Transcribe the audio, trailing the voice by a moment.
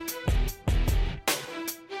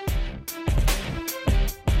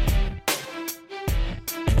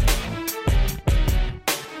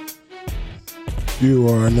You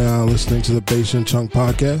are now listening to the Bash and Chunk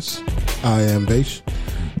podcast. I am Bash.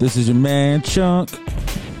 This is your man Chunk.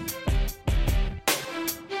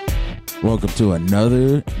 Welcome to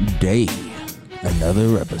another day,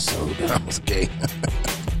 another episode. That was gay.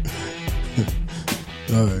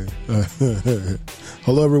 All right.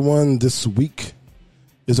 Hello, everyone. This week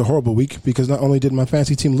is a horrible week because not only did my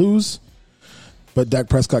fantasy team lose, but Dak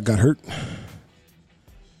Prescott got hurt.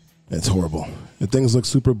 It's horrible. And things look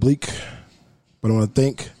super bleak. But I want to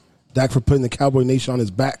thank Dak for putting the Cowboy Nation on his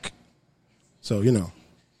back. So, you know,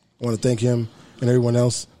 I want to thank him and everyone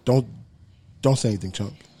else. Don't say anything,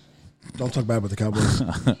 Chunk. Don't talk bad about the Cowboys.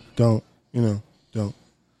 Don't. I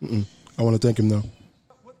want to thank him, though.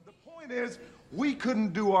 The point is, we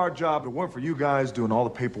couldn't do our job if it weren't for you guys doing all the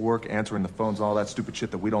paperwork, answering the phones, all that stupid shit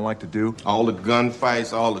that we don't like to do. All the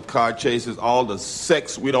gunfights, all the car chases, all the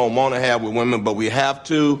sex we don't want to have with women, but we have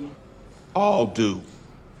to all do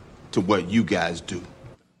to what you guys do.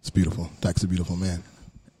 It's beautiful. Dak's a beautiful man.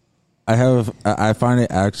 I find it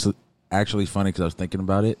actually funny because I was thinking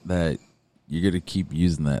about it that you're gonna keep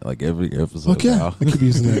using that like every episode. Okay, now. I keep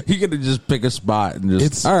using that. You're gonna just pick a spot and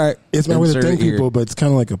just all right. It's my way to insert thank it here. people, but it's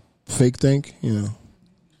kind of like a fake thank, you know.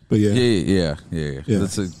 But yeah. Yeah.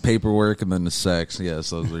 That's the paperwork and then the sex.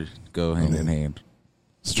 Yes, those go hand in hand.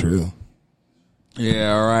 It's true.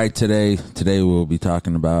 Yeah. All right. Today we'll be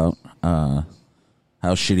talking about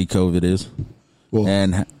how shitty COVID is. Well,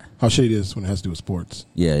 and how shitty it is when it has to do with sports.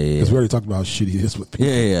 Yeah. Because we already talked about how shitty it is with people.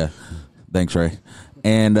 Yeah. Thanks, Ray.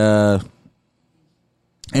 And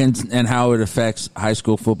how it affects high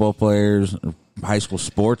school football players, high school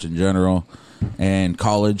sports in general, and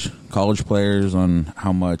college players on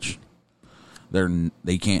how much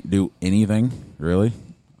they can't do anything really.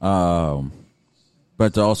 But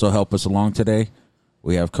to also help us along today,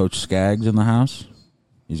 we have Coach Skaggs in the house.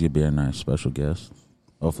 He's gonna be a nice special guest.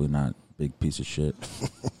 Hopefully not big piece of shit.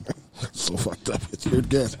 So fucked up. It's your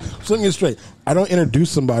guess. So let me get straight. I don't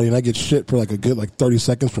introduce somebody and I get shit for like a good 30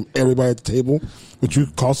 seconds from everybody at the table, but you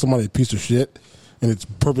call somebody a piece of shit and it's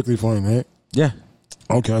perfectly fine, right? Yeah.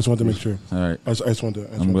 Okay, I just wanted to make sure. All right. I just wanted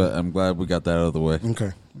to. I'm glad we got that out of the way.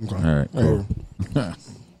 Okay. All right. Cool.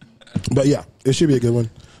 But yeah, it should be a good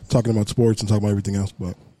one. Talking about sports and talking about everything else.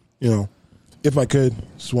 But, you know, if I could,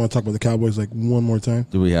 just want to talk about the Cowboys one more time.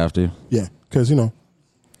 Do we have to? Yeah, because, you know.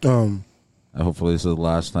 Hopefully this is the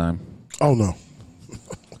last time. Oh, no.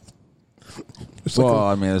 It's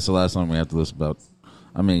it's the last time we have to listen about.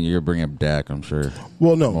 I mean, you're bringing up Dak, I'm sure.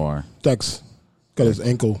 Well, no. More. Dak's got his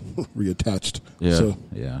ankle reattached. Yeah. So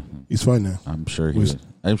yeah. He's fine now. I'm sure he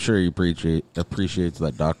appreciates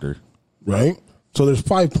that doctor. Right? So there's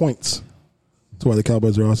 5 points to why the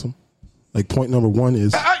Cowboys are awesome. Like, point number 1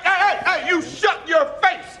 is... Hey, you shut your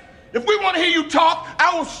face! If we want to hear you talk,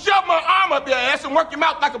 I will shove my arm up your ass and work your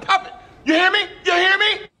mouth like a puppet. You hear me?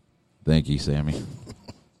 Thank you, Sammy.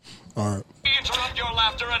 All right. We interrupt your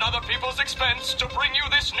laughter at other people's expense to bring you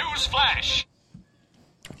this news flash.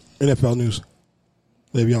 NFL news.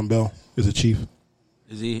 Le'Veon Bell is a Chief.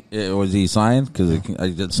 Was he signed? Because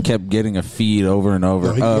I just kept getting a feed over and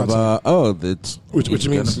over which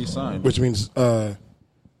means be signed. Which means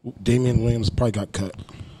Damian Williams probably got cut.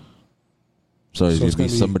 So he's it's gonna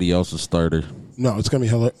be somebody else's starter. No, it's gonna be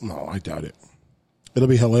Hilaire. No, I doubt it. It'll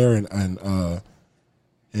be Hilaire and so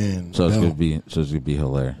it's Bell. gonna be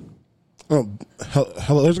Hilaire. Oh,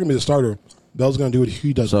 Hilaire's gonna be the starter. Bell's gonna do what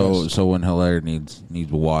he does best. So when Hilaire needs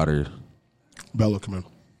water, Bell will come in.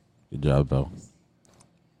 good job, Bell.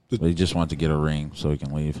 But he just wants to get a ring so he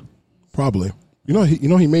can leave. Probably. He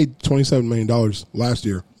made $27 million last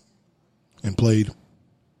year and played,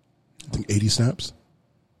 I think, 80 snaps.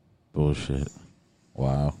 Bullshit.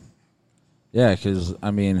 Wow. Yeah, because,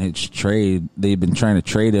 his trade, they've been trying to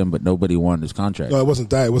trade him, but nobody wanted his contract. No, it wasn't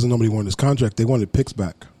that. It wasn't nobody wanted his contract. They wanted picks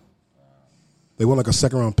back. They want a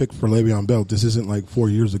second-round pick for Le'Veon Bell. This isn't 4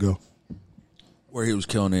 years ago. Where he was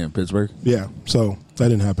killing it in Pittsburgh? Yeah, so that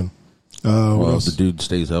didn't happen. If the dude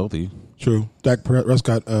stays healthy. True. Dak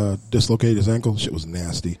Prescott dislocated his ankle. Shit was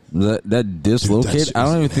nasty. That dislocated? Dude, I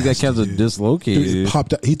don't even think that counts as dislocated. Dude,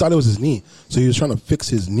 popped out. He thought it was his knee, so he was trying to fix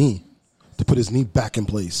his knee to put his knee back in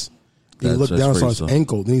place. And he looked down and saw his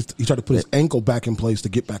ankle. Then he tried to put his ankle back in place to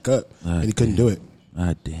get back up, and he couldn't do it.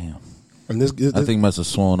 God damn. And this I think must have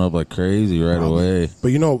swollen up like crazy right away.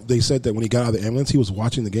 But they said that when he got out of the ambulance, he was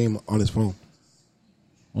watching the game on his phone.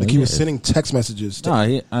 He was sending text messages to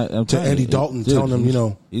Andy Dalton, telling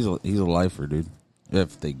him, he's a lifer, dude.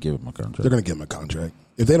 If they give him a contract, they're going to give him a contract.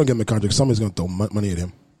 If they don't give him a contract, somebody's going to throw money at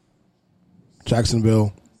him.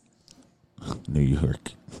 Jacksonville, New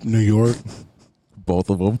York, both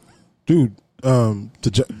of them, dude.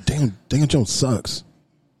 Daniel Jones sucks.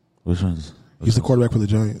 Which ones? He's the quarterback for the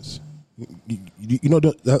Giants. You know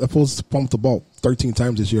that fool's fumbled the ball 13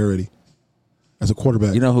 times this year already as a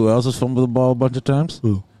quarterback. You know who else has fumbled the ball a bunch of times?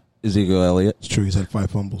 Who? Ezekiel Elliott. It's true. He's had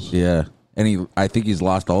 5 fumbles. Yeah, and I think he's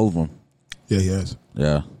lost all of them. Yeah, he has.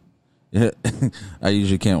 Yeah. I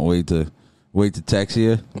usually can't wait to text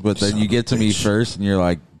you, but then you get to me first, and you're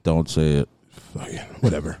like, "Don't say it."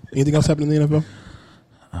 Whatever. Anything else happening in the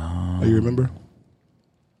NFL? Do you remember?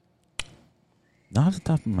 Not off the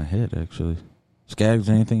top of my head, actually. Skaggs,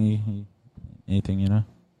 anything you know?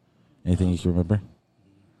 Anything you can remember?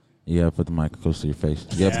 You gotta put the mic close to your face.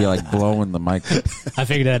 You have to be like blowing the mic. I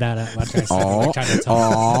figured that out. I'm trying to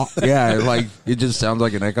talk. Yeah, like it just sounds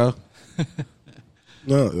like an echo.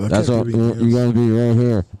 No, That's all. You gotta be right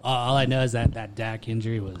here. All I know is that Dak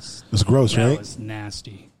injury was. It's gross, that right? was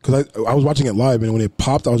nasty. Because I was watching it live, and when it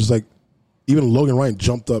popped, I was just like, even Logan Ryan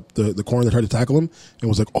jumped up the corner that tried to tackle him and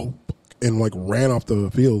was like, oh, and like ran off the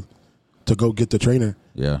field to go get the trainer.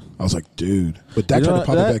 Yeah, I was like, dude. But Dak tried to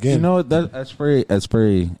pop it back in. You know what? That's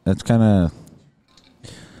kind of.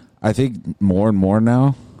 I think more and more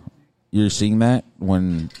now, you're seeing that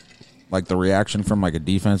when, like, the reaction from like a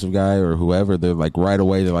defensive guy or whoever, they're like right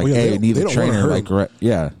away. They're like, "Hey, I need a trainer." Like,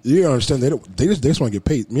 yeah, you don't understand. They just want to get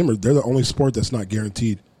paid. Remember, they're the only sport that's not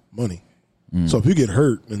guaranteed money. So if you get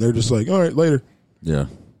hurt and they're just like, "All right, later." Yeah,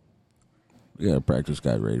 you got a practice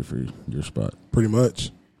guy ready for your spot. Pretty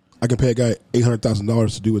much. I can pay a guy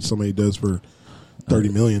 $800,000 to do what somebody does for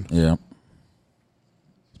 $30 million. Yeah.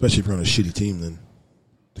 Especially if you're on a shitty team. Then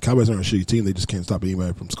the Cowboys are on a shitty team. They just can't stop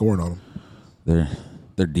anybody from scoring on them.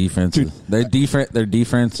 Their defense. Their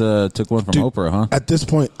defense took one from Oprah, huh? At this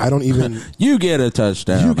point, I don't even. You get a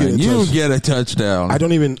touchdown. You get a touchdown. I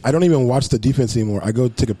don't even watch the defense anymore. I go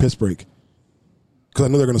take a piss break because I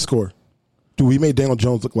know they're going to score. Dude, we made Daniel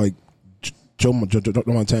Jones look like Joe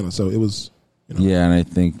Montana. So it was. You know. Yeah, and I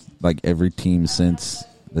think like every team since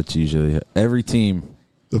that's usually every team.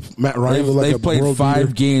 Matt Ryan they've played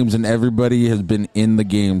 5 games and everybody has been in the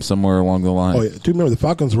game somewhere along the line. Oh yeah, dude! Remember the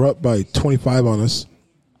Falcons were up by 25 on us.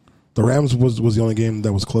 The Rams was the only game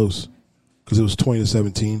that was close because it was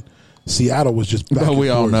 20-17. Seattle was just back. But we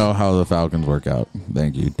all know how the Falcons work out.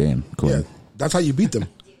 Thank you, Dan Quinn. Yeah, that's how you beat them.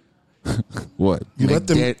 What? You let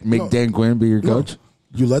them make Dan Quinn be your coach?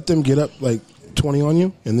 You let them get up like 20 on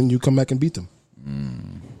you, and then you come back and beat them.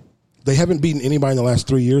 They haven't beaten anybody in the last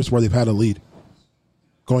 3 years where they've had a lead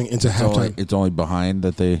going into halftime. It's only behind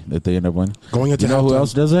that they end up winning. Going into halftime. Who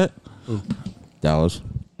else does that? Dallas.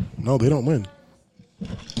 No, they don't win.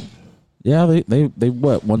 Yeah, they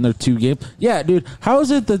won their 2 games. Yeah, dude. How is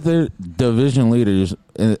it that they're division leaders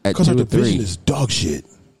at 2 or 3? Because our division is dog shit.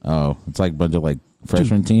 Oh, it's like a bunch of like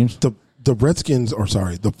freshman teams. The Redskins, or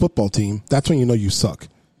sorry, the football team. That's when you know you suck.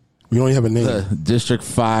 We only have a name. District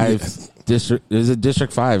 5. Yeah. Is it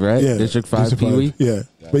District 5, right? Yeah, District 5 Pee Wee. Yeah,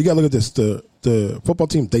 but you got to look at this. The football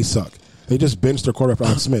team, they suck. They just benched their quarterback,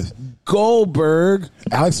 Alex Smith. Goldberg.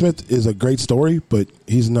 Alex Smith is a great story, but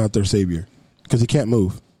he's not their savior because he can't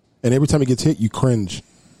move. And every time he gets hit, you cringe.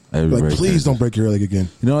 Like, please don't break your leg again.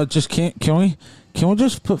 You know what? Just can we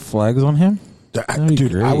just put flags on him?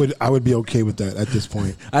 Dude, I would be okay with that at this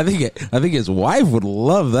point. I think his wife would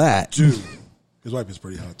love that. Dude, his wife is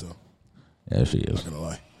pretty hot though. Yeah, she is. Not gonna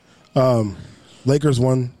lie. Lakers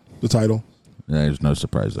won the title. Yeah, there's no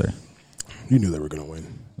surprise there. You knew they were gonna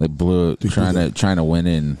win. They blew it trying to win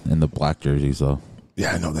in the black jerseys though.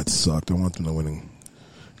 Yeah, I know that sucked. I want them to win in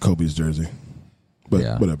Kobe's jersey. But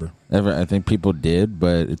yeah, whatever. I think people did,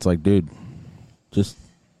 but it's like, dude, just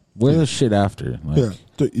wear the shit after. Like,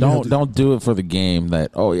 don't do it for the game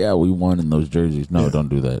that, oh yeah, we won in those jerseys. No, don't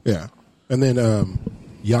do that. Yeah. And then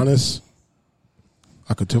Giannis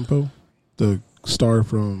Antetokounmpo, the star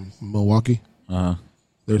from Milwaukee,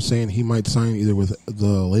 they're saying he might sign either with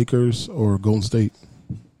the Lakers or Golden State.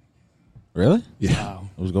 Really? Yeah. Wow.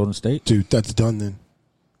 It was Golden State? Dude, that's done then.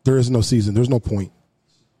 There is no season. There's no point.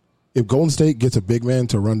 If Golden State gets a big man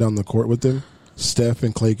to run down the court with them, Steph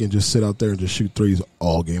and Clay can just sit out there and just shoot threes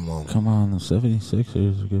all game long. Come on, the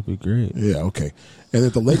 76ers are going to be great. Yeah, okay. And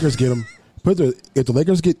if the Lakers get him, if the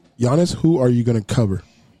Lakers get Giannis, who are you going to cover?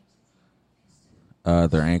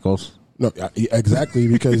 Their ankles. No, exactly,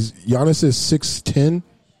 because Giannis is 6'10"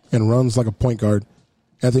 and runs like a point guard.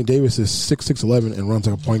 Anthony Davis is 6'11" and runs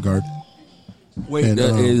like a point guard. Wait, and,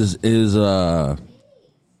 is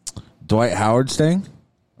Dwight Howard staying?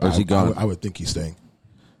 Or is he gone? I would think he's staying.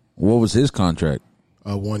 What was his contract?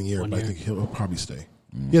 1 year, but I think he'll probably stay.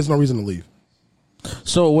 He has no reason to leave.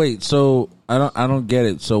 So wait, I don't get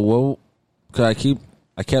it. So what? Because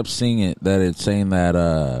I kept seeing it that it's saying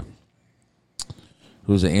that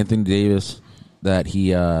who's it? Anthony Davis that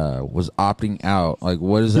he was opting out. Like,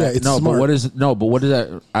 what is that? Yeah, it's no, smart. but what is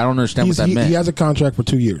that? I don't understand what that meant. He has a contract for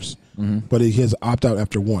 2 years, but he has opt out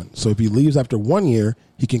after one. So if he leaves after 1 year,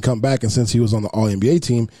 he can come back, and since he was on the All NBA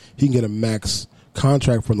team, he can get a max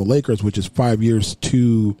contract from the Lakers, which is 5 years,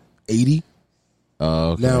 $280.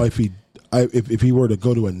 Okay. Now, if he were to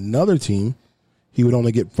go to another team, he would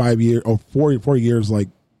only get 5 years or 4 years, like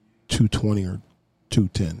 $220 or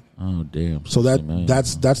 $210. Oh, damn! So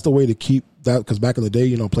that's the way to keep that, because back in the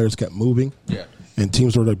day, players kept moving. Yeah. And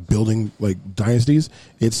teams were like building like dynasties.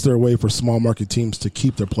 It's their way for small market teams to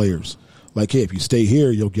keep their players. Like, hey, if you stay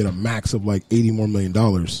here, you'll get a max of like $80 more million.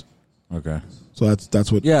 Okay. So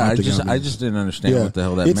that's what. Yeah, opting out I means. just didn't understand Yeah. what the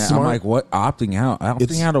hell that It's meant. smart. I'm like, what? Opting out?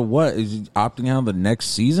 Opting out of what? Is he opting out of the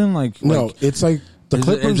next season? No, it's like the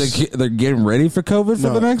Clippers. they're getting ready for COVID for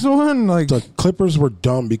No. the next one. Like, The Clippers were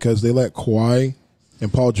dumb because they let Kawhi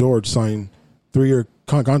and Paul George sign 3-year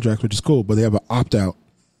contracts, which is cool, but they have an opt out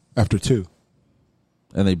after 2.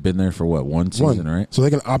 and they've been there for what, one season, right? So they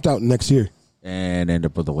can opt out next year. And end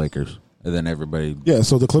up with the Lakers, and then everybody. Yeah,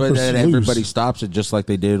 so the Clippers But then lose. everybody stops it, just like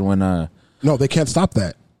they did when. No, they can't stop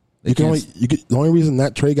that. They The only reason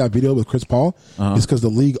that trade got vetoed with Chris Paul is because the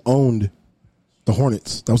league owned the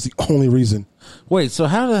Hornets. That was the only reason. Wait, so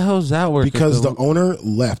how the hell does that work? Because the owner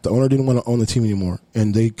left. The owner didn't want to own the team anymore,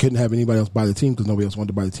 and they couldn't have anybody else buy the team because nobody else wanted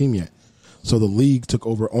to buy the team yet. So the league took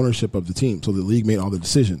over ownership of the team. So the league made all the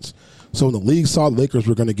decisions. So when the league saw the Lakers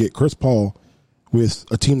were going to get Chris Paul with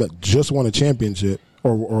a team that just won a championship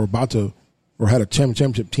or about to or had a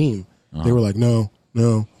championship team, they were like, no.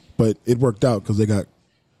 But it worked out because they got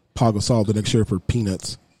Paul Gasol the next year for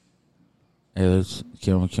peanuts. Hey,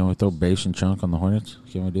 can we throw base and chunk on the Hornets?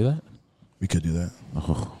 Can we do that? We could do that.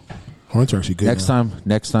 Oh. Hornets are actually good. Next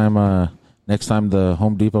now. time the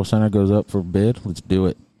Home Depot Center goes up for bid, let's do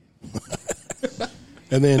it.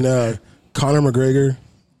 And then Conor McGregor.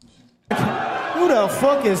 Who the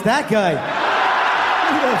fuck is that guy?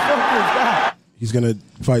 Who the fuck is that? He's gonna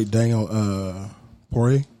fight Daniel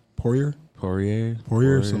Poirier,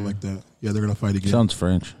 something like that. Yeah, they're gonna fight again. Sounds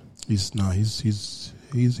French. He's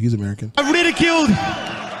American. I've ridiculed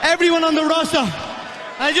everyone on the roster.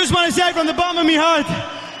 I just want to say from the bottom of my heart,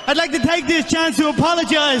 I'd like to take this chance to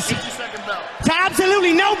apologize to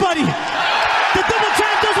absolutely nobody. The double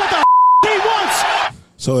champ does what the he wants.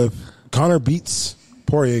 So if Conor beats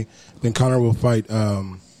Poirier, then Conor will fight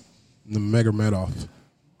Nurmagomedov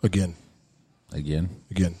again,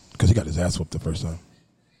 because he got his ass whooped the first time.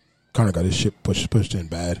 Conor got his shit pushed in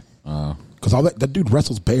bad. Because all that dude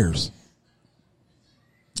wrestles bears.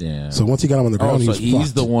 Yeah. So once he got him on the ground, he's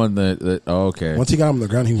fucked. the one that okay. Once he got him on the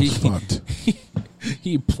ground, he was fucked.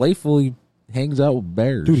 He playfully hangs out with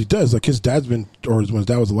bears. Dude, he does. Like his dad's been, or when his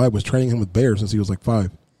dad was alive, was training him with bears since he was like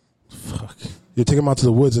 5. Fuck. You take him out to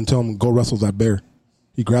the woods and tell him go wrestle that bear.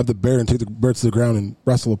 He grabbed the bear and take the bear to the ground and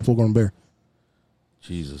wrestle a full-grown bear.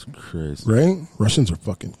 Jesus Christ. Right? Russians are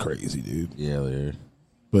fucking crazy, dude. Yeah, they are.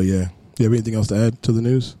 But yeah, do you have anything else to add to the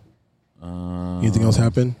news? Anything else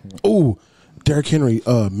happen? Oh, Derrick Henry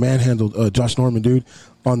manhandled Josh Norman, dude,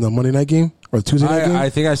 on the Monday night game or the Tuesday night game. I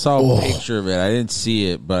think I saw a picture of it. I didn't see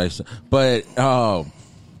it, but but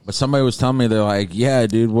somebody was telling me, they're like, yeah,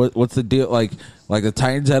 dude, what's the deal? Like the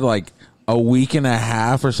Titans had like a week and a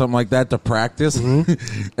half or something like that to practice, and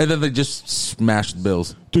then they just smashed the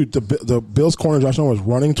Bills. Dude, the Bills corner Josh Norman was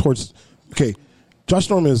running towards. Okay, Josh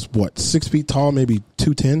Norman is what, 6 feet tall, maybe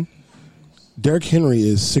 210. Derrick Henry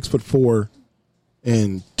is 6'4"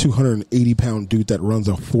 and 280-pound dude that runs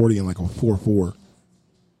a 40 and like a 4.4.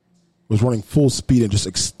 Was running full speed and just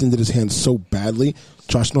extended his hand so badly.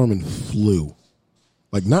 Josh Norman flew,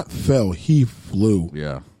 like not fell, he flew.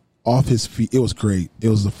 Yeah. Off his feet. It was great. It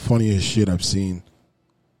was the funniest shit I've seen.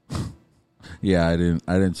 Yeah, I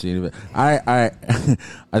didn't see any of it. I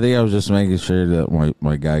think I was just making sure that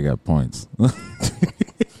my guy got points.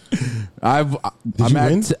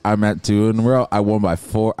 I'm at 2 in a row. I won by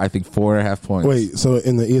 4. I think 4.5 points. Wait, so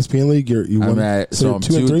in the ESPN league, you won. I'm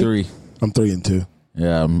 2-3. I'm 3-2.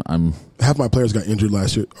 Yeah, I'm. Half my players got injured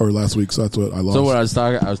last week, so that's what I lost. So what I was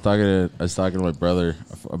talking to my brother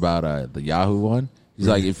about the Yahoo one. He's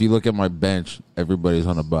like, if you look at my bench, everybody's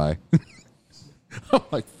on a bye. I'm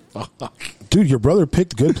like, fuck. Dude, your brother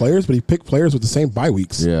picked good players, but he picked players with the same bye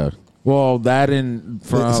weeks. Yeah. Well, that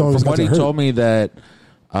from what he told me that,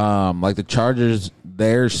 like the Chargers,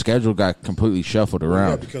 their schedule got completely shuffled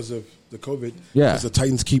around. Yeah, because of the COVID. Yeah. Because the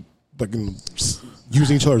Titans keep fucking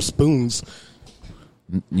using each other's spoons.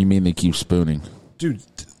 You mean they keep spooning? Dude,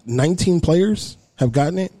 19 players have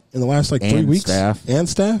gotten it in the last 3 weeks. And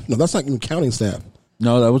staff? No, that's not even counting staff.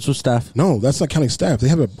 No, that was with staff. No, that's not counting staff. They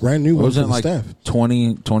have a brand new one for the like staff.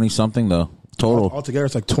 20 something though. total. Altogether,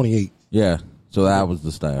 it's like 28. Yeah. So that was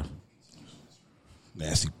the staff.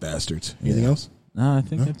 Nasty bastards. Anything else? No, I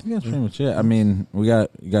think that's pretty much it. I mean, you got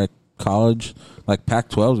college, like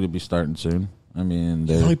Pac-12 is gonna be starting soon. I mean,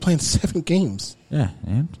 they're only playing 7 games. Yeah,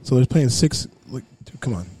 man. So they're playing 6. Like, dude,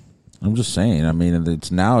 come on. I'm just saying. I mean, it's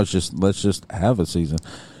just let's just have a season.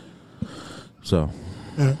 So,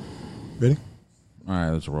 all right. Ready? All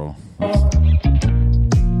right, let's roll.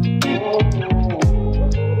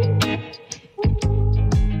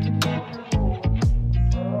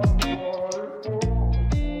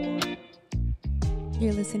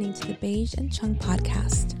 You're listening to the Beige and Chung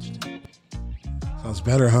podcast. Sounds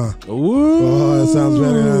better, huh? Ooh. Oh, that sounds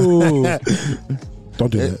better.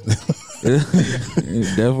 Don't do that.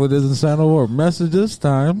 It definitely doesn't sound a war message this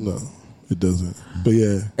time. No, it doesn't. But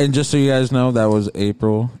yeah. And just so you guys know, that was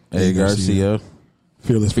April A. Garcia.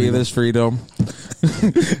 Fearless Freedom.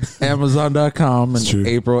 Amazon.com and true.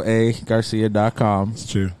 AprilAGarcia.com.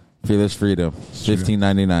 It's true. Fearless Freedom.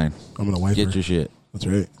 $15.99. I'm gonna wipe Get her. your shit. That's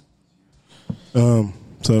right.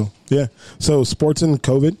 So yeah. So sports and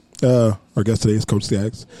COVID. Our guest today is Coach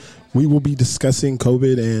Skaggs. We will be discussing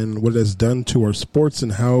COVID and what it has done to our sports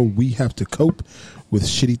and how we have to cope with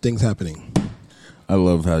shitty things happening. I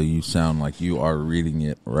love how you sound like you are reading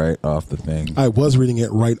it right off the thing. I was reading it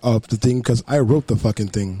right off the thing because I wrote the fucking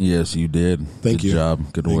thing. Yes, you did. Thank you. Good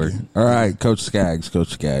job. Good work. All right, Coach Skaggs.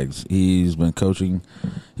 He's been coaching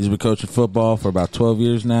football for about 12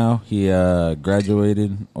 years now. He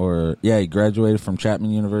graduated from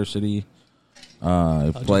Chapman University.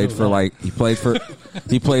 He played for like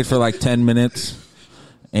 10 minutes,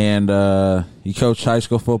 and he coached high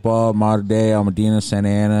school football, Mater Dei, Almadena, Santa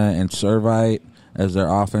Ana, and Servite as their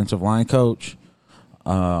offensive line coach.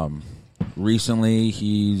 Recently,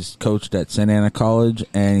 he's coached at Santa Ana College,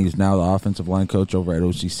 and he's now the offensive line coach over at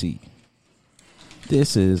OCC.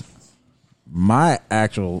 This is my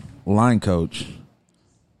actual line coach,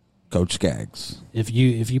 Coach Skaggs. If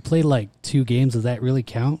you play like 2 games, does that really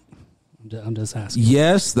count? I'm just asking.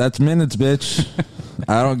 Yes, that's minutes, bitch.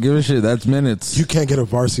 I don't give a shit. That's minutes. You can't get a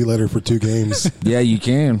varsity letter for 2 games. Yeah, you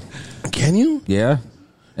can. Can you? Yeah.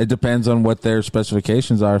 It depends on what their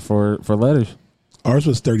specifications are for letters. Ours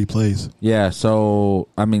was 30 plays. Yeah, so,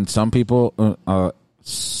 I mean, some people,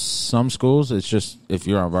 some schools, it's just, if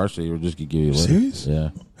you're on varsity, we'll just give you a letter. Serious? Yeah.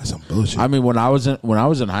 That's some bullshit. I mean, when I was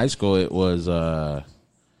in high school, it was, I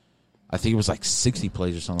think it was like 60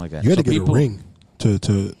 plays or something like that. You had to get a ring to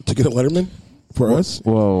get a letterman for us?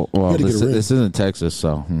 Well, this isn't Texas,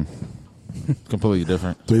 so completely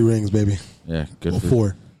different. 3 rings, baby. Yeah, good. Well,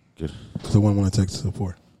 4. Good. Because I won one in Texas, so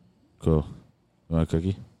 4. Cool. You want a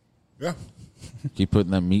cookie? Yeah. Keep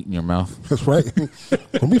putting that meat in your mouth. That's right.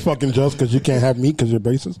 Don't be fucking jealous because you can't have meat because you're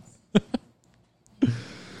racist.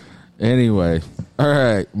 Anyway. All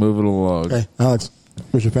right. Moving along. Hey, Alex,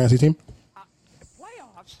 who's your fantasy team?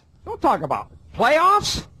 Playoffs? Don't talk about it.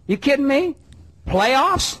 Playoffs? You kidding me?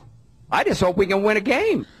 Playoffs? I just hope we can win a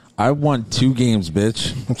game. I won 2 games,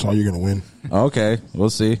 bitch. That's all you're going to win. Okay. We'll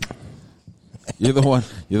see. You're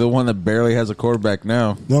the one that barely has a quarterback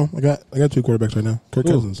now. No, I got 2 quarterbacks right now. Kirk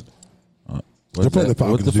Cousins. They're playing the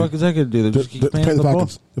Falcons. What the fuck is that going to do? They're just They're playing the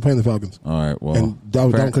Falcons. They're playing the Falcons. All right, well. And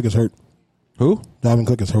Dalvin Cook is hurt. Who? Dalvin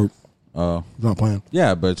Cook is hurt. Oh. He's not playing.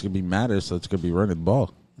 Yeah, but it's going to be Mattis, so it's going to be running the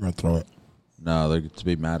ball. You're going to throw it. No, they're going to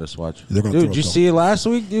be Mattis. Watch. They're gonna Dude, throw did you it, see it last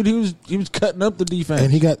week? Dude, he was cutting up the defense.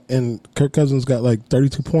 And Kirk Cousins got like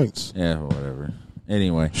 32 points. Yeah, whatever.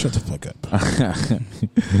 Anyway. Shut the fuck up.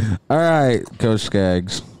 All right, Coach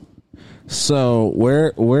Skaggs. So,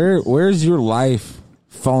 where's your life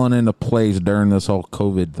falling into place during this whole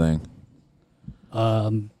COVID thing?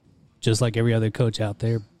 Just like every other coach out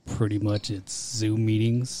there, pretty much it's Zoom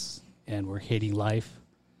meetings, and we're hating life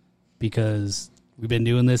because we've been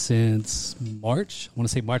doing this since March. I want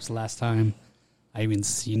to say March the last time I even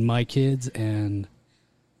seen my kids, and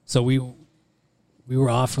so we were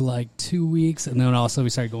off for like 2 weeks, and then also we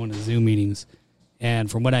started going to Zoom meetings. And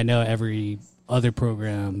from what I know, every other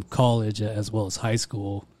program, college as well as high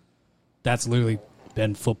school, that's literally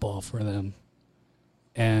been football for them.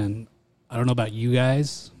 And I don't know about you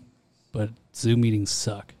guys, but Zoom meetings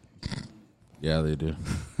suck. Yeah, they do.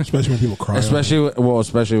 Especially when people cry.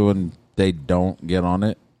 Especially when they don't get on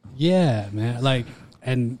it. Yeah, man. Like,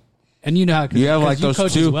 and you know how you have like those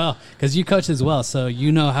coach 2 as well, because you coach as well, so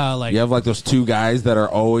you know how like you have like those 2 guys that are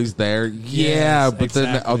always there. Yes, but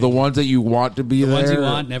exactly. then the ones that you want to be the there, ones you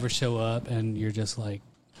want never show up, and you're just like,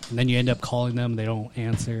 and then you end up calling them, they don't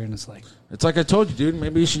answer, and it's like I told you, dude.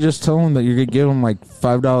 Maybe you should just tell them that you're gonna give them like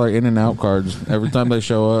 $5 In-N-Out cards every time they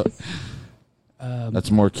show up. That's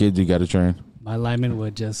more kids you got to train. My lineman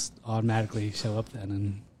would just automatically show up then,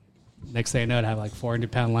 and next thing I know, I'd have like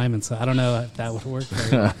 400-pound linemen. So I don't know if that would work.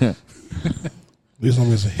 Very At least I'm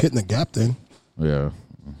just hitting the gap then. Yeah.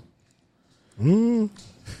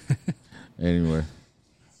 Anyway.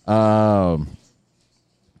 Yeah,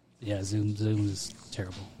 Zoom is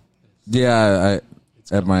terrible. Yeah,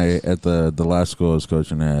 at the last school I was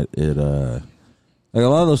coaching at, it like a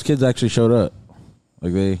lot of those kids actually showed up.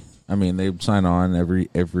 Like they'd sign on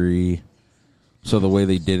every so the way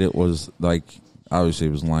they did it was like obviously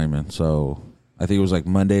it was linemen. So I think it was like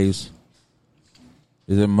Mondays.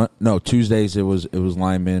 Tuesdays it was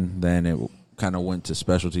linemen, then it kind of went to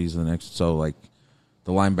specialties the next, so like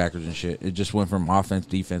the linebackers and shit. It just went from offense,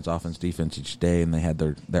 defense each day, and they had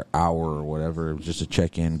their hour or whatever. It was just a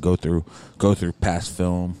check in, go through past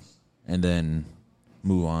film, and then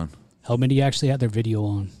move on. How many actually had their video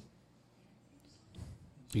on?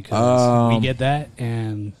 Because we get that,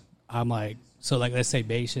 and I'm like, so like let's say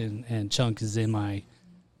Bash and Chunk is in my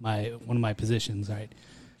one of my positions, right?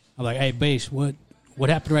 I'm like, hey Bash, what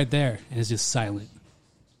happened right there? And it's just silent.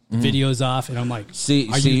 Video's off, and I'm like,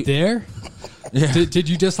 are you there? Yeah. Did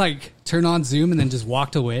you just like turn on Zoom and then just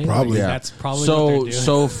walked away? Probably. Like, Yeah. That's probably what they're doing.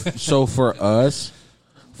 So for us,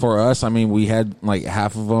 I mean, we had like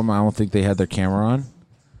half of them. I don't think they had their camera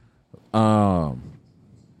on.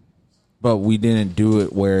 But we didn't do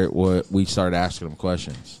it where we started asking them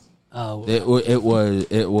questions. Oh, it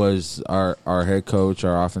was our head coach,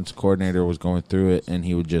 our offensive coordinator was going through it, and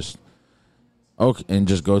he would just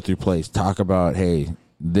just go through plays, talk about, hey,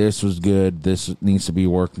 this was good, this needs to be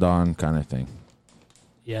worked on, kind of thing.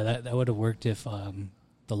 Yeah, that would have worked if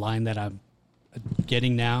the line that I'm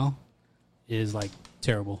getting now is like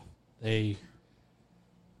terrible. They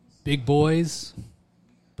big boys,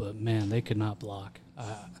 but man, they could not block. I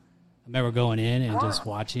remember going in and just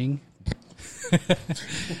watching. I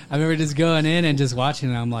remember just going in and just watching,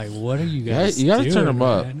 and I'm like, "What are you guys? You gotta doing, turn them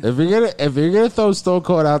up. man? If you're gonna throw Stone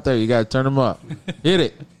Cold out there, you gotta turn them up. Hit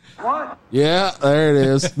it. What? Yeah, there it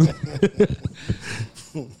is.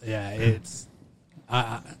 Yeah, it's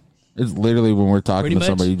literally when we're talking Pretty to much.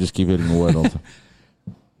 somebody, you just keep hitting the wood all the time.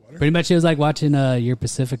 pretty much. It was like watching your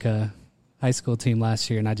Pacifica high school team last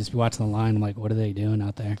year, and I'd just be watching the line. I'm like, "What are they doing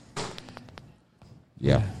out there?"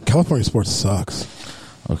 Yeah. California sports sucks.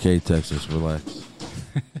 Okay, Texas, relax.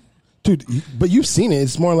 Dude, but you've seen it.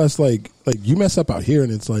 It's more or less like you mess up out here,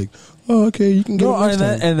 and it's like, oh, okay, you can get it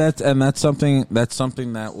next time. And that's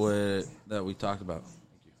something that we talked about.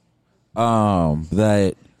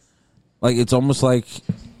 That like it's almost like,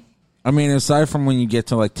 I mean, aside from when you get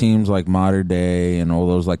to like teams like Modern Day and all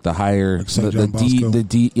those like the higher Like St. the John Bosco.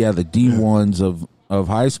 the D ones of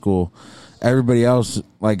high school, everybody else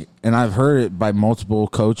like, and I've heard it by multiple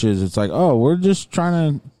coaches. It's like, oh, we're just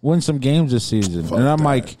trying to win some games this season, Fuck and I'm that.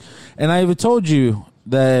 like, and I even told you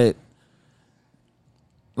that.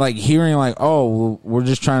 Like hearing like, oh, we're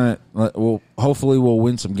just trying to, well, hopefully we'll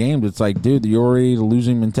win some games. It's like, dude, you're already a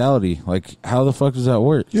losing mentality. Like, how the fuck does that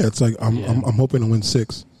work? Yeah, it's like I'm hoping to win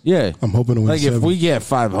 6. Yeah, I'm hoping to win like 7. if we get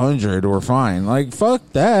 500, we're fine. Like, fuck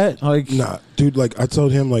that. Like, Nah, dude, like I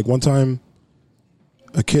told him, like one time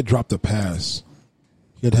a kid dropped a pass.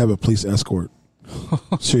 He had to have a police escort.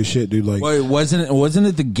 Serious shit, dude. Like, wait, wasn't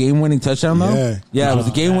it the game-winning touchdown though? Yeah. It was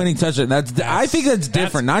the game-winning touchdown. I think that's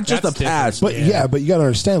different, not just a that's pass. different. but but you gotta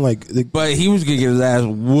understand, like, But he was gonna get his ass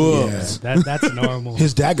whooped. That's normal.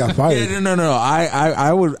 his dad got fired. Yeah, no.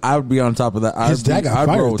 I would be on top of that. His dad got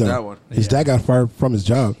I'd roll fired. with Though. that one. His dad got fired from his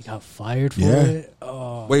job. Got fired for Yeah. it.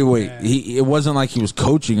 Oh, Wait. man. It wasn't like he was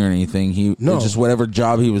coaching or anything. No. It's just whatever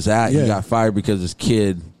job he was at, Yeah. he got fired because his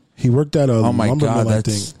kid. He worked at a Oh my lumber god, mill, I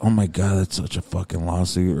think. that's such a fucking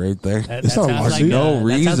lawsuit right there. It's not sounds lawsuit. No that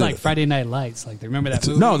reason. sounds like Friday Night Lights. Like, remember that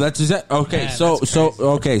movie? No, that's exact. Okay, Man, so that's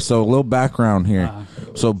so a little background here.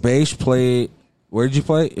 So Bash played. Where did you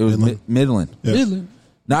play? It was Midland. Midland. Yeah. Midland.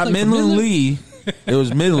 Not Like Midland Midland? Lee. It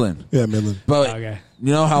was Midland. Yeah, Midland. But Okay.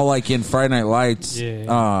 you know how like in Friday Night Lights,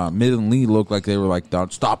 Yeah. Midland Lee looked like they were like the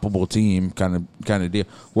unstoppable team kind of deal.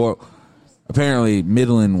 Well, apparently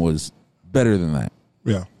Midland was better than that.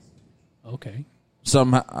 Yeah. Okay.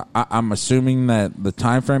 Somehow, I'm assuming that the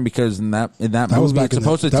time frame, because in that was movie back it's in the-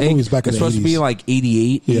 supposed to that take. movie's back in It's the supposed to be 80s. like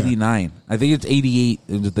 88, Yeah. 89. I think it's 88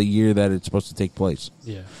 is the year that it's supposed to take place.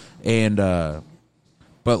 Yeah. And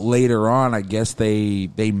but later on, I guess they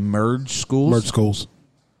merged schools. Merged schools.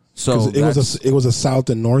 So 'Cause it was a south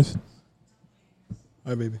and north.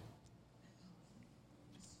 Hi, baby.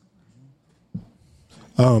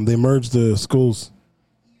 They merged the schools.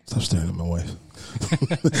 Stop staring at my wife.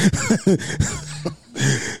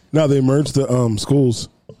 No, they merged the schools.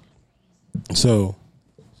 So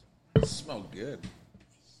it smelled good.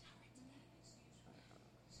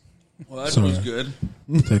 Well, that Sorry. was good.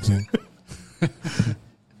 Texting.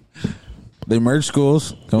 They merged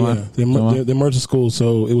schools. Come on. They merged the schools,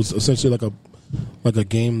 so it was essentially like a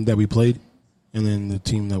game that we played, and then the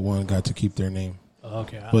team that won got to keep their name.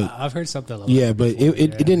 Okay, But- I've heard something like Yeah, that. but before,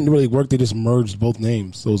 it didn't really work. They just merged both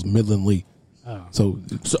names, so it was Midland Lee. Oh. So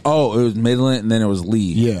So, it was Midland, and then it was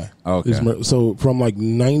Lee. yeah, Okay. It was so from like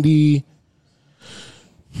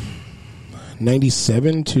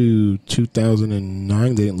 97 to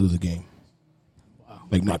 2009, they didn't lose a game. Wow,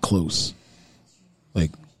 like not close.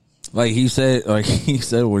 Like he said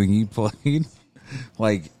when he played,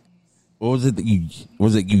 like, what was it that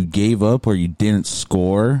you gave up or you didn't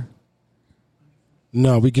score?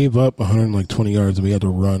 No, we gave up 120 yards and we had to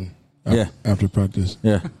run. After practice.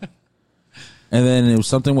 Yeah. And then it was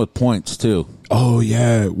something with points too. Oh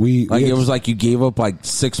yeah, it was like you gave up like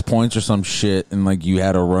 6 points or some shit, and like you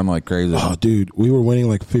had to run like crazy. Oh, dude, we were winning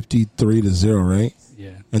like 53-0, right?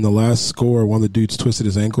 Yeah. And the last score, one of the dudes twisted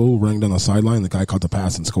his ankle, running down the sideline. The guy caught the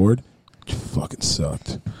pass and scored. It fucking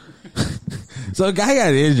sucked. So the guy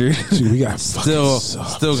got injured. Dude, we got still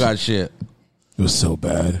got shit. It was so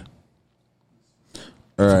bad.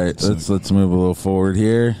 All right, let's move a little forward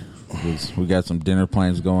here. We got some dinner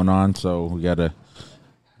plans going on, so we gotta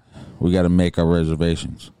make our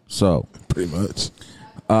reservations. So pretty much.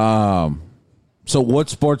 So what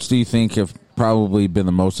sports do you think have probably been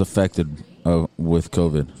the most affected with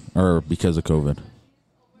COVID or because of COVID?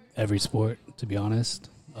 Every sport, to be honest.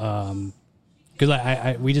 Because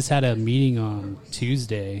we just had a meeting on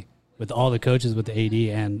Tuesday with all the coaches with the AD,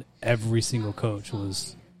 and every single coach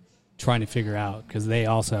was trying to figure out, because they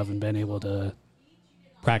also haven't been able to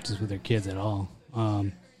practice with their kids at all.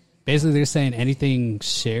 Basically, they're saying anything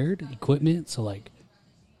shared equipment, so like,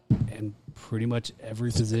 and pretty much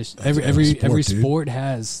every position, every sport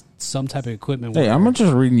has some type of equipment. Hey, I'm not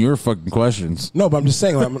just reading your fucking questions. No, but I'm just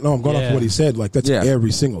saying. I'm going off what he said. Like that's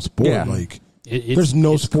every single sport. Yeah. Like there's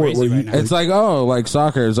no sport where you. It's like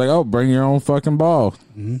soccer. It's like, bring your own fucking ball.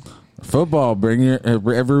 Mm-hmm. Football, bring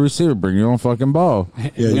every receiver, bring your own fucking ball.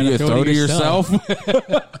 Yeah, you throw to yourself.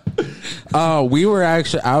 I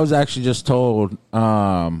was actually just told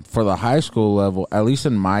for the high school level, at least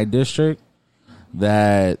in my district,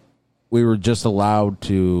 that we were just allowed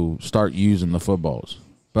to start using the footballs,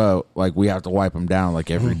 but like we have to wipe them down like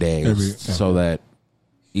every day, so that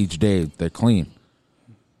each day they're clean.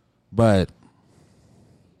 But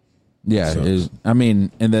yeah,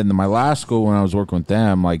 and then my last school when I was working with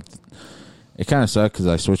them, like it kind of sucked because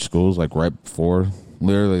I switched schools like right before,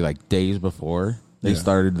 literally like days before they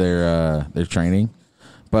started their training.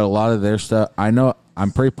 But a lot of their stuff,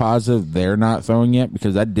 I'm pretty positive they're not throwing yet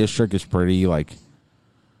because that district is pretty like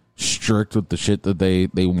strict with the shit that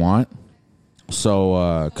they want.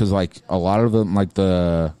 So because like a lot of them, like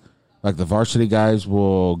the varsity guys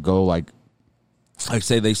will go like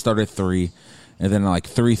say they start at 3. And then like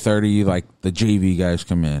 3:30, like the JV guys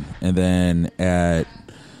come in, and then at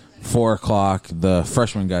 4:00 the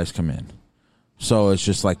freshman guys come in. So it's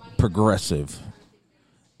just like progressive,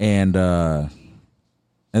 and then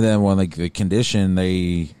when like the condition,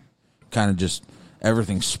 they kind of just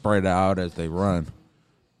everything's spread out as they run.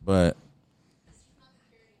 But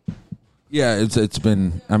yeah, it's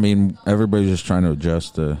been. I mean, everybody's just trying to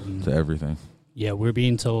adjust to everything. Yeah, we're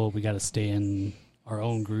being told we got to stay in our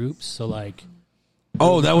own groups. So like.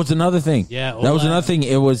 Oh, that was another thing. Yeah, that was another thing.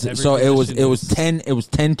 It was 10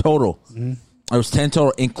 total. Mm-hmm. It was 10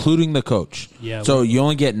 total, including the coach. Yeah. So you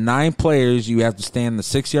only get 9 players. You have to stand the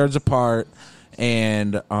 6 yards apart,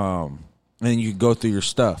 and then you go through your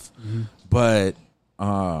stuff. Mm-hmm. But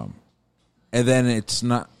and then it's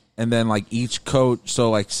not. And then like each coach,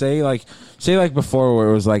 so like say like before where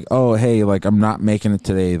it was like, oh hey, like I'm not making it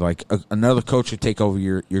today, like another coach would take over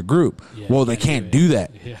your group. Yeah, well, they can't do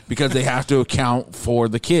that because they have to account for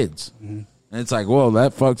the kids. Mm-hmm. And it's like, well,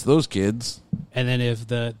 that fucks those kids. And then if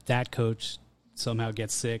that coach somehow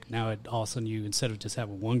gets sick, now all of a sudden you, instead of just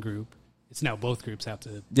having one group, it's now both groups have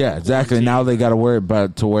to. Yeah, exactly. Now they got to worry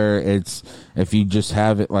about to where it's if you just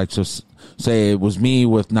have it like so. Say it was me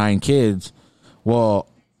with 9 kids. Well,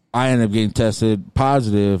 I ended up getting tested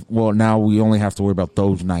positive. Well, now we only have to worry about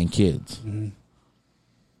those 9 kids. Mm-hmm.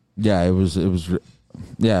 Yeah, it was.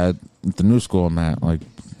 Yeah, at the new school, Matt. Like,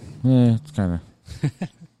 it's kind of.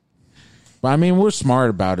 But I mean, we're smart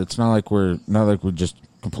about it. It's not like we're just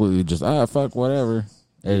completely just fuck whatever.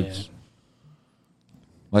 It's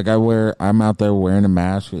like I'm out there wearing a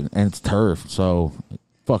mask and it's turf, so it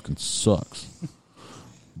fucking sucks.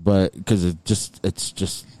 But because it's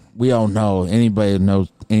just. We all know, anybody that knows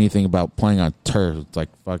anything about playing on turf, it's like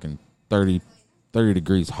fucking 30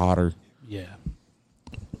 degrees hotter. Yeah.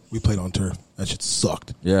 We played on turf. That shit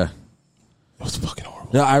sucked. Yeah. It was fucking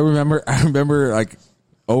horrible. No, I remember like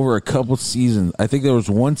over a couple seasons. I think there was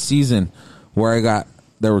one season where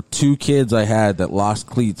there were 2 kids I had that lost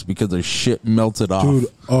cleats because their shit melted off. Dude,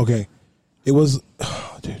 okay. It was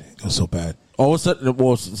so bad. All of a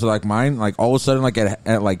sudden, so like mine, like all of a sudden, like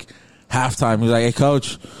at like halftime, he's like, "Hey,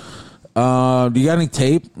 coach, do you got any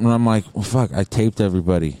tape?" And I'm like, "Well, fuck, I taped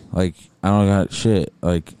everybody. Like, I don't got shit.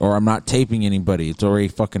 Like, or I'm not taping anybody. It's already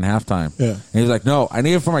fucking halftime." Yeah. And he's like, "No, I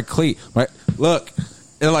need it for my cleat. Look,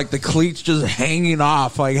 and like the cleat's just hanging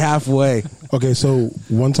off like halfway." Okay, so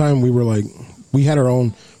one time we had our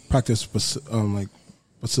own practice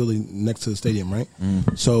facility next to the stadium, right?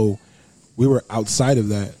 So we were outside of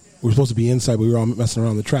that. We were supposed to be inside, but we were all messing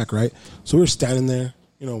around the track, right? So we were standing there,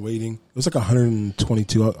 waiting. It was like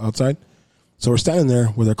 122 outside. So we're standing there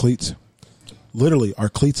with our cleats. Literally, our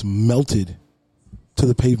cleats melted to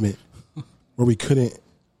the pavement where we couldn't.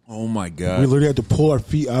 Oh my god! We literally had to pull our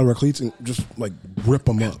feet out of our cleats and just like rip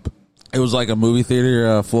them up. It was like a movie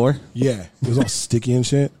theater floor. Yeah, it was all sticky and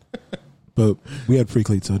shit. But we had free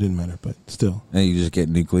cleats, so it didn't matter. But still, And you just get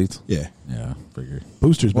new cleats. yeah, Yeah, figured.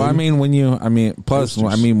 boosters. Well, baby. when you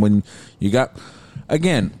got,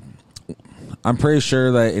 again, I'm pretty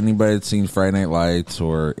sure that anybody that's seen Friday Night Lights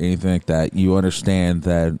or anything like that, you understand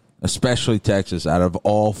that, especially Texas, out of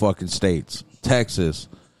all fucking states, Texas,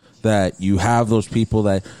 that you have those people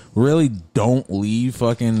that really don't leave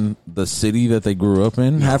fucking the city that they grew up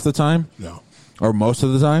in half the time. No. Or most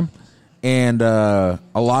of the time. And a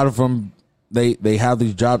lot of them, they have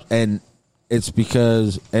these jobs, and it's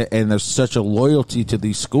because, and there's such a loyalty to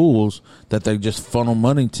these schools that they just funnel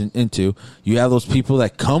money into. You have those people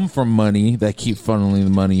that come from money that keep funneling the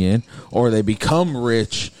money in, or they become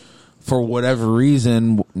rich for whatever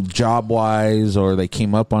reason, job-wise, or they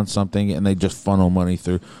came up on something and they just funnel money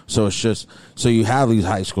through. So it's just, so you have these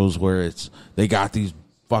high schools where they got these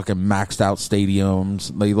fucking maxed out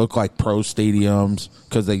stadiums. They look like pro stadiums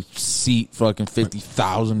because they seat fucking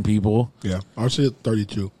 50,000 people. Yeah, our shit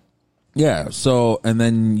 32. Yeah. So, and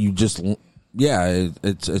then you just,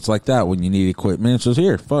 it's like that when you need equipment. It's just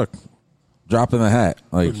here, fuck, drop in the hat.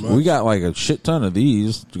 Like, we got like a shit ton of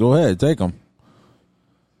these. Go ahead, take them.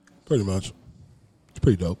 Pretty much. It's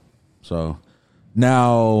pretty dope. So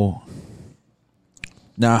now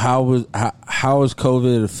how has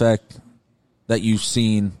COVID affect that you've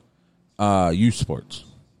seen youth sports?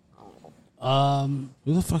 Who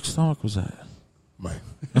the fuck's stomach was that?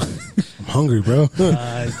 I'm hungry, bro.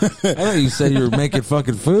 I thought you said you were making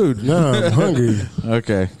fucking food. No, I'm hungry.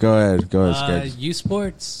 Okay, go ahead, Sketch. Youth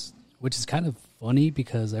sports, which is kind of funny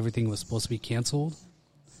because everything was supposed to be canceled.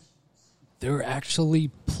 They're actually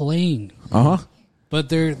playing. But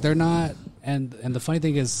they're not, and the funny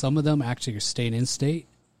thing is some of them actually are staying in state,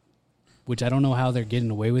 which I don't know how they're getting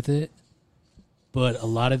away with it. But a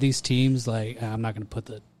lot of these teams, like, I'm not going to put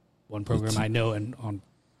the one program I know on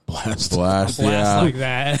Blast, yeah, like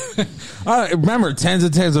that. Remember, tens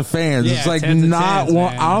and tens of fans. Yeah, it's like tens and not tens,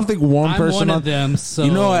 one. man. I don't think one I'm person one on of them. So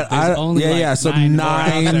you know what? there's only like So nine more out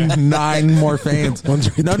there. nine more fans. One's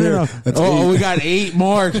right No. there. That's Oh, eight. we got 8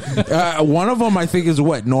 more. One of them, I think, is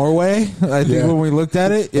what, Norway. I think Yeah. when we looked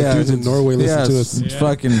at it, That dude's in Norway listening to us. It's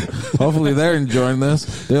fucking. Hopefully, they're enjoying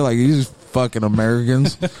this. They're like, these fucking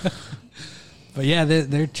Americans. But yeah,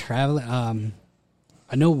 they're traveling.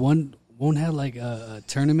 I know one had like a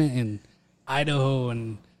tournament in Idaho,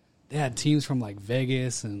 and they had teams from like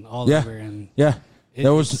Vegas and all over. And yeah.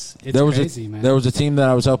 it's crazy, man. There was a team that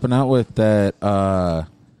I was helping out with that. Yeah,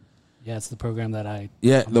 it's the program that I.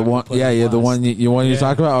 Yeah, I'm the not one. gonna put Yeah, it yeah, the last. one you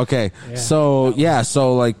talk about. Okay, Yeah.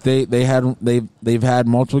 so like they've had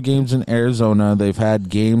multiple games in Arizona. They've had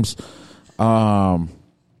games,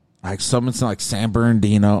 like some in like San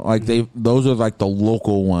Bernardino. Like those are like the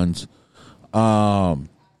local ones.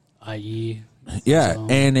 IE. Yeah, So-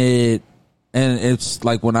 and it's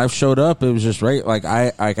like when I showed up, it was just right. Like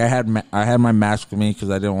I had my mask with me because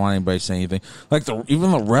I didn't want anybody to say anything. Like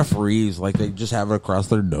even the referees, like they just have it across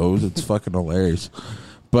their nose. It's fucking hilarious.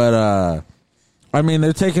 But I mean,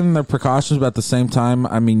 they're taking their precautions, but at the same time,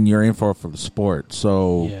 I mean, you're in for the sport,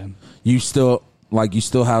 so Yeah. you still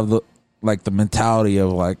have the mentality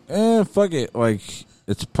of like, fuck it, like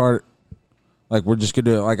it's part. Like, we're just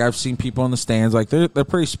gonna, like, I've seen people in the stands, like, they're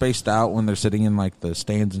pretty spaced out when they're sitting in, like, the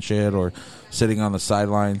stands and shit, or sitting on the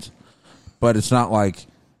sidelines. But it's not like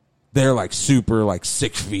they're, like, super, like,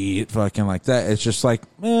 6 feet, fucking like that. It's just like,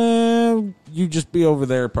 you just be over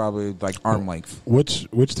there probably, like, arm length. Which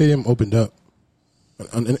stadium opened up?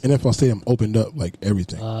 An NFL stadium opened up like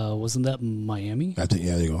everything. Wasn't that Miami? I think,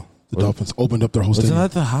 yeah, there you go. The Dolphins opened up their whole Wasn't stadium.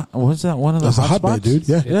 that the hot? Was that one of the That's a hot hotbed, spots? dude.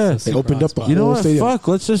 Yeah, Yeah. They opened up a You know whole what? stadium. Fuck.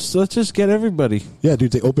 Let's just get everybody. Yeah,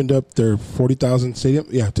 dude. They opened up their 40,000 stadium.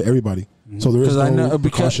 Yeah, to everybody. So there is Because no I know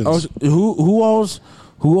precautions. who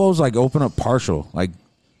owes like open up partial like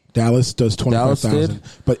Dallas does Dallas 25,000, did?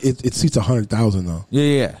 but it seats 100,000 though.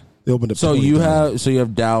 yeah. They opened up. So 20,000. you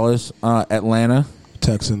have Dallas, Atlanta,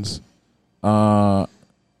 Texans. well.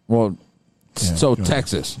 Yeah, So go ahead.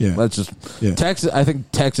 Texas, Yeah. let's just Yeah. Texas. I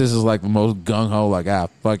think Texas is like the most gung ho. Like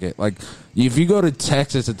fuck it. Like if you go to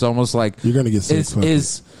Texas, it's almost like You're gonna get sick. Fuck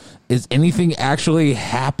it. Is anything actually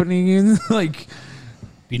happening in like?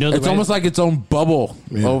 You know, It's almost like its own bubble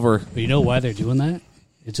Yeah. over. But you know why they're doing that?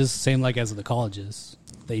 It's just the same like as the colleges.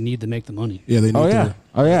 They need to make the money. Yeah, they need Oh yeah, to.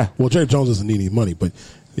 oh yeah. Well, Jerry Jones doesn't need any money, but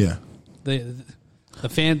yeah, The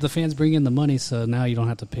fans bring in the money, so now you don't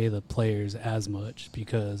have to pay the players as much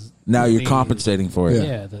because Now you're they- compensating for it.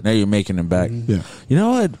 Yeah. Now you're making them back. yeah. You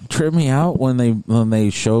know what tripped me out when they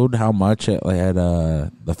showed how much at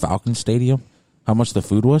the Falcon Stadium, how much the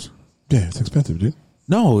food was? Yeah, it's expensive, dude.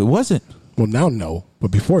 No, it wasn't. Well, now no, but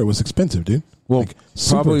before it was expensive, dude. Well, Like,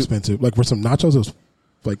 super probably- expensive. Like for some nachos, it was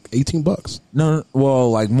like $18. No, well,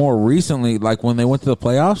 like more recently, like when they went to the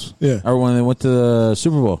playoffs, Yeah. or when they went to the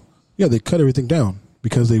Super Bowl, Yeah, they cut everything down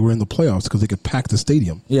because they were in the playoffs because they could pack the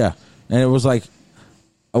stadium. yeah, and it was like,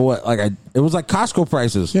 it was like Costco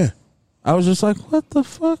prices. Yeah, I was just like, what the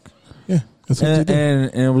fuck? yeah. That's what And, they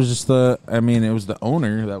did. and it was just it was the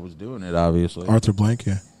owner that was doing it, obviously. Arthur Blank,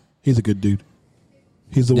 yeah, he's a good dude.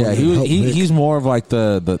 He's the one. Yeah, that helped Vic. he's more of like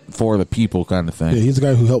the for the people kind of thing. Yeah, he's the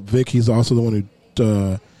guy who helped Vic. He's also the one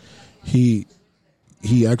who he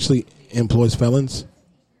actually employs felons,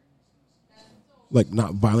 like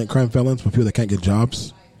not violent crime felons, but people that can't get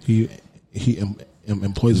jobs. He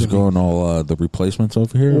employs He's them. going all the replacements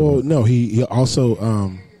over here. Well, no, he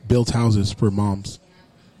also builds houses for moms.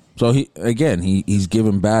 So he's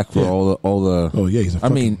giving back for Yeah. all the. Oh yeah, he's a I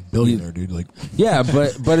fucking mean, billionaire, dude. Like Yeah,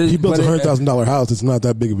 but he built but $100,000 house. It's not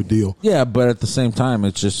that big of a deal. Yeah, but at the same time,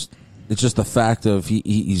 it's just the fact of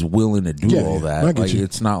he's willing to do Yeah, all yeah. that. I get Like you.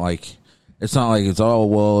 it's not like it's all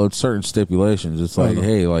well. It's certain stipulations. It's like no.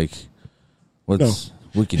 hey, like No,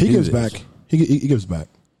 we can. he do gives this. back. He gives back.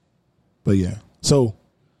 But yeah, so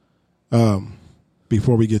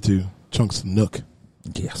before we get to Chunk's Nook.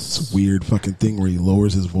 Yes, Weird fucking thing where he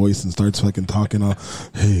lowers his voice and starts fucking talking all,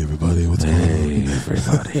 hey everybody, what's going on?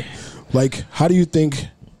 everybody. Like, how do you think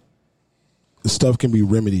stuff can be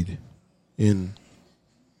remedied in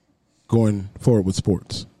going forward with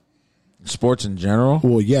sports? Sports in general.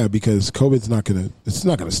 Well, yeah, because COVID's not gonna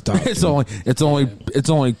stop. It's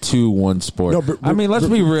only 2-1 sport. No, but- I mean, let's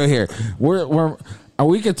be real here.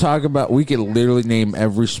 We could talk about. We could literally name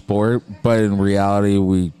every sport, but in reality,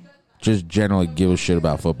 we just generally give a shit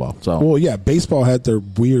about football. So Well, yeah, baseball had their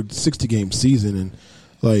weird 60-game season, and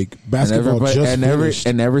like basketball finished.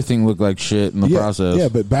 and everything looked like shit in the process. Yeah,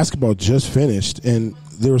 but basketball just finished, and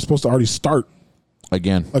they were supposed to already start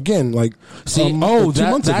again. like See, 2 months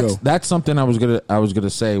ago. that's something I was gonna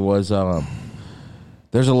say was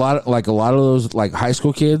there's a lot of those like high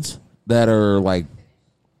school kids that are like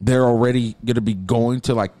they're already gonna be going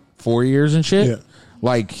to like 4 years and shit. Yeah.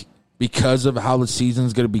 Like because of how the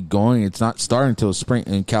season's gonna be going, it's not starting until spring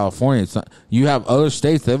in California. It's not. You have other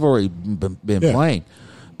states they've already been Yeah. playing,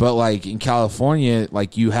 but like in California,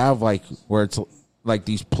 like you have like where it's like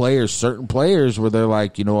these players, certain players, where they're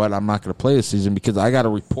like, you know what, I'm not going to play this season because I got to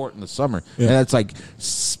report in the summer, Yeah. and that's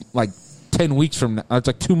like 10 weeks from now. It's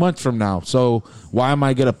like 2 months from now. So why am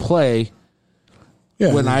I going to play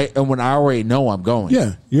Yeah, when I already know I'm going?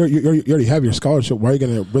 yeah, you already have your scholarship. Why are you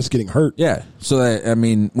going to risk getting hurt? Yeah. So that, I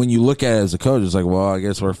mean, when you look at it as a coach, it's like, well, I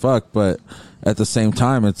guess we're fucked. But at the same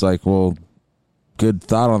time, it's like, well, good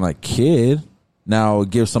thought on that kid. Now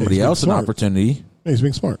give somebody being else an smart. opportunity. Yeah, he's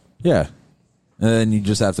being smart. Yeah. And then you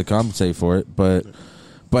just have to compensate for it. But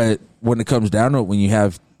when it comes down to it, when you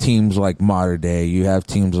have teams like Mater Dei, you have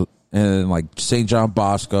teams and like St. John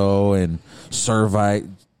Bosco and Servite,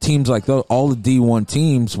 teams like those, all the D1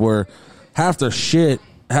 teams where half their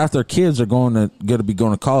kids are going to be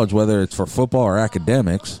going to college, whether it's for football or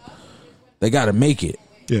academics. They got to make it.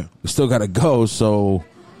 Yeah, We still got to go. So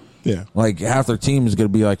yeah, like half their team is going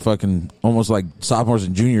to be like fucking almost like sophomores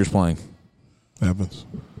and juniors playing. happens.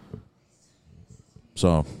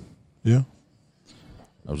 So Yeah,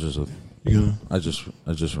 I was just you gonna I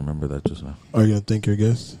just remember that just now. are you gonna thank your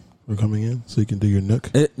guests for coming in so you can do your nook?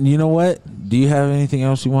 You know what? Do you have anything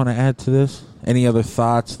else you want to add to this? Any other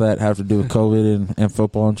thoughts that have to do with COVID and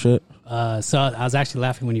football and shit? So I was actually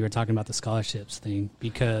laughing when you were talking about the scholarships thing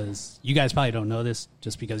because you guys probably don't know this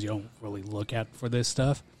just because you don't really look at for this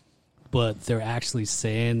stuff. but they're actually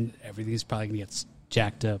saying everything's probably going to get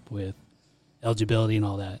jacked up with eligibility and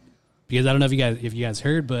all that. Because I don't know if you guys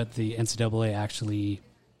heard, but the NCAA actually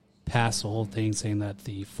passed the whole thing saying that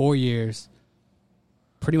the 4 years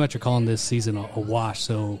pretty much are calling this season a wash.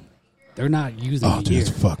 So they're not using a year. It's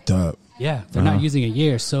fucked up. Yeah, they're not using a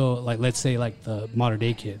year. So, like, let's say, like, the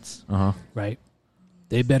modern-day kids, right?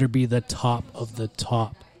 They better be the top of the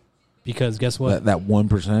top. Because guess what? That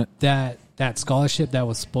 1%? That scholarship that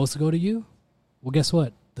was supposed to go to you, well, guess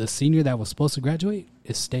what? The senior that was supposed to graduate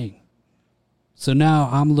is staying. So now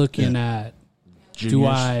I'm looking at,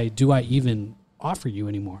 Juniors. do I even offer you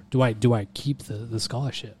anymore? Do I keep the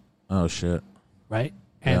scholarship? Oh, shit. Right?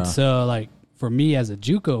 And so, like, for me as a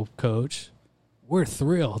JUCO coach, we're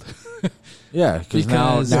thrilled. Yeah, because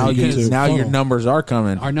now your numbers are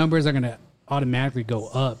coming. Our numbers are going to automatically go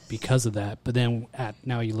up because of that. But then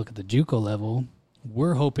now you look at the JUCO level,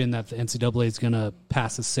 we're hoping that the NCAA is going to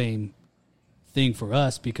pass the same thing for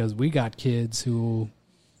us because we got kids who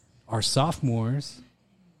are sophomores,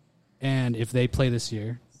 and if they play this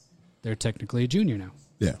year, they're technically a junior now.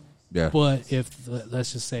 Yeah. Yeah. But if,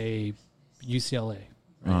 let's just say, UCLA,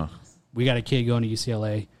 right? We got a kid going to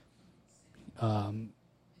UCLA,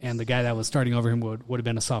 and the guy that was starting over him would have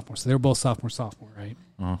been a sophomore. So they were both sophomore, right?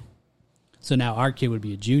 So now our kid would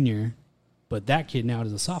be a junior, but that kid now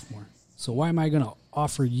is a sophomore. So why am I going to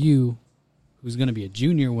offer you, who's going to be a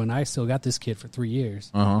junior, when I still got this kid for 3 years,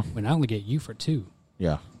 when I only get you for 2?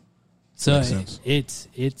 Yeah. So it's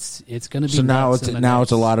going to be. So now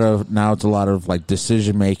it's a lot of like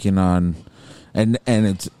decision making on, and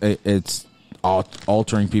it's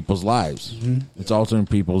altering people's lives. It's altering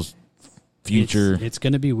people's future. It's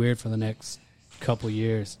going to be weird for the next couple of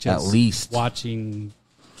years. Just at least watching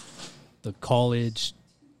the college,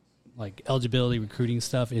 like eligibility recruiting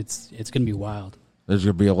stuff. It's going to be wild. There's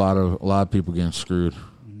going to be a lot of people getting screwed.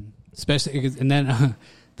 Especially, and then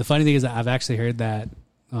the funny thing is that I've actually heard that.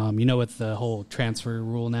 With the whole transfer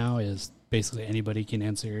rule now is basically anybody can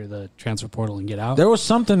enter the transfer portal and get out. There was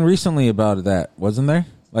something recently about that, wasn't there?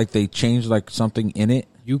 Like they changed like something in it.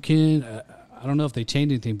 You can, I don't know if they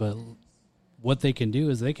changed anything, but what they can do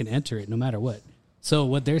is they can enter it no matter what. So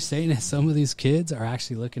what they're saying is some of these kids are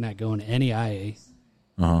actually looking at going to NEIA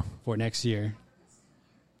for next year.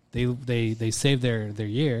 They save their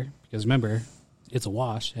year because remember, it's a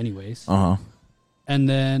wash anyways. And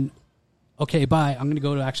then, okay, bye. I'm going to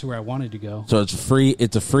go to actually where I wanted to go. So it's free.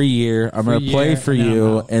 It's a free year. I'm going to play for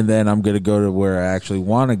you, and then I'm going to go to where I actually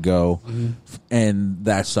want to go, and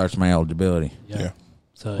that starts my eligibility. Yeah.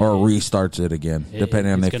 So or restarts it again,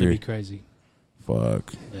 depending on if you're. It's going to be crazy.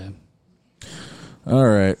 Fuck. Yeah. All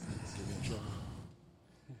right.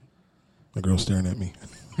 My girl's staring at me.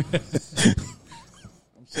 I'm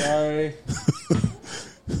sorry.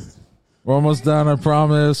 We're almost done, I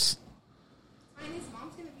promise.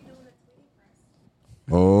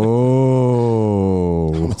 Oh.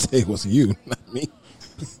 I'm going to say it was you, not me.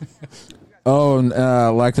 And I'd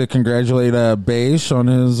like to congratulate Beige on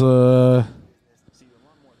his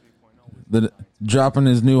dropping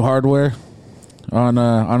his new hardware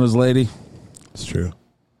on his lady. It's true.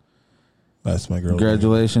 That's my girl.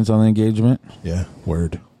 Congratulations on the engagement. Yeah,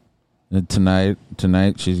 word. And tonight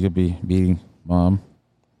she's gonna be beating mom.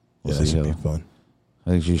 We'll see. That'll be fun. I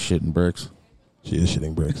think she's shitting bricks. She is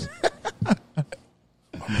shitting bricks.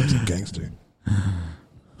 Mom's a gangster. You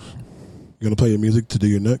gonna play your music to do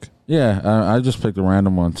your nook? Yeah, I just picked a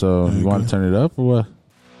random one. So you want to turn it up or what?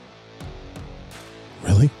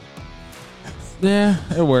 Really? Yeah,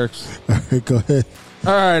 it works. All right, go ahead.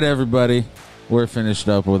 All right, everybody. We're finished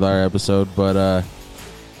up with our episode, but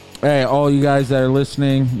hey, all you guys that are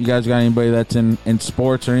listening, you guys got anybody that's in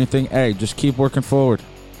sports or anything? Hey, just keep working forward.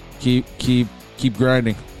 Keep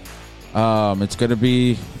grinding. It's gonna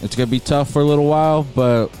be tough for a little while,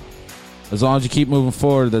 but as long as you keep moving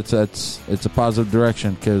forward, it's a positive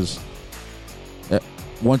direction. Because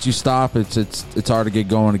once you stop, it's hard to get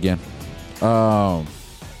going again.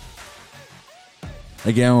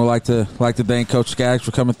 Again, we'd like to thank Coach Skaggs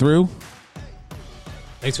for coming through.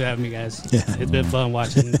 Thanks for having me, guys. Yeah. It's been fun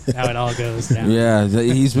watching how it all goes down. Yeah,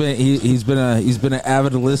 he's been an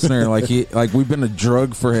avid listener. Like we've been a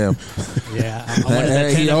drug for him. Yeah,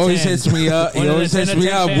 he always hits me up. When's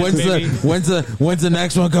the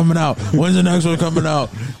next one coming out? When's the next one coming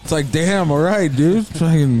out? It's like, damn, all right, dude.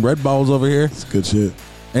 Fucking Red Balls over here. It's good shit.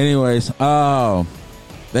 Anyways,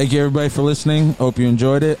 thank you everybody for listening. Hope you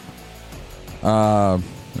enjoyed it.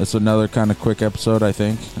 That's another kind of quick episode, I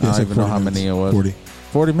think. I don't even know how many it was. 40.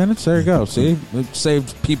 40 minutes? There you go. See? It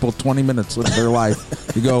saved people 20 minutes of their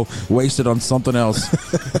life. You go waste it on something else.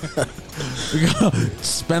 You go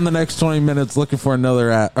spend the next 20 minutes looking for another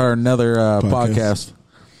podcast.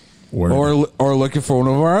 Or looking for one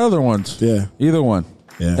of our other ones. Yeah. Either one.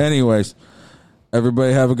 Yeah. Anyways,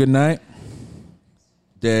 everybody have a good night.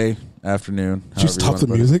 Day, afternoon. Did you stop the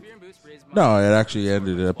music? No, it actually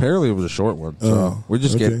ended. Apparently, it was a short one. So we're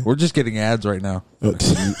just getting ads right now.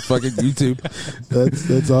 Fucking YouTube.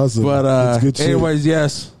 That's awesome. But that's good anyways,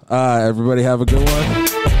 yes. Everybody have a good one.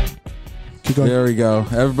 Keep going. There we go.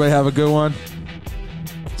 Everybody have a good one.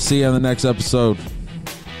 See you on the next episode.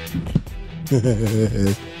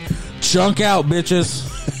 Chunk out, bitches.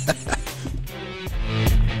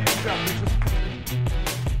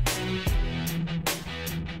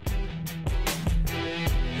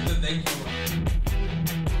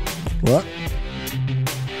 What?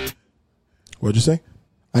 What'd you say?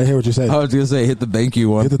 I didn't hear what you said. I was going to say, hit the thank you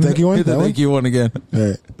one. Hit the thank you one? Hit the thank you one again. All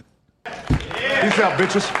right. Peace out,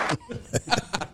 bitches.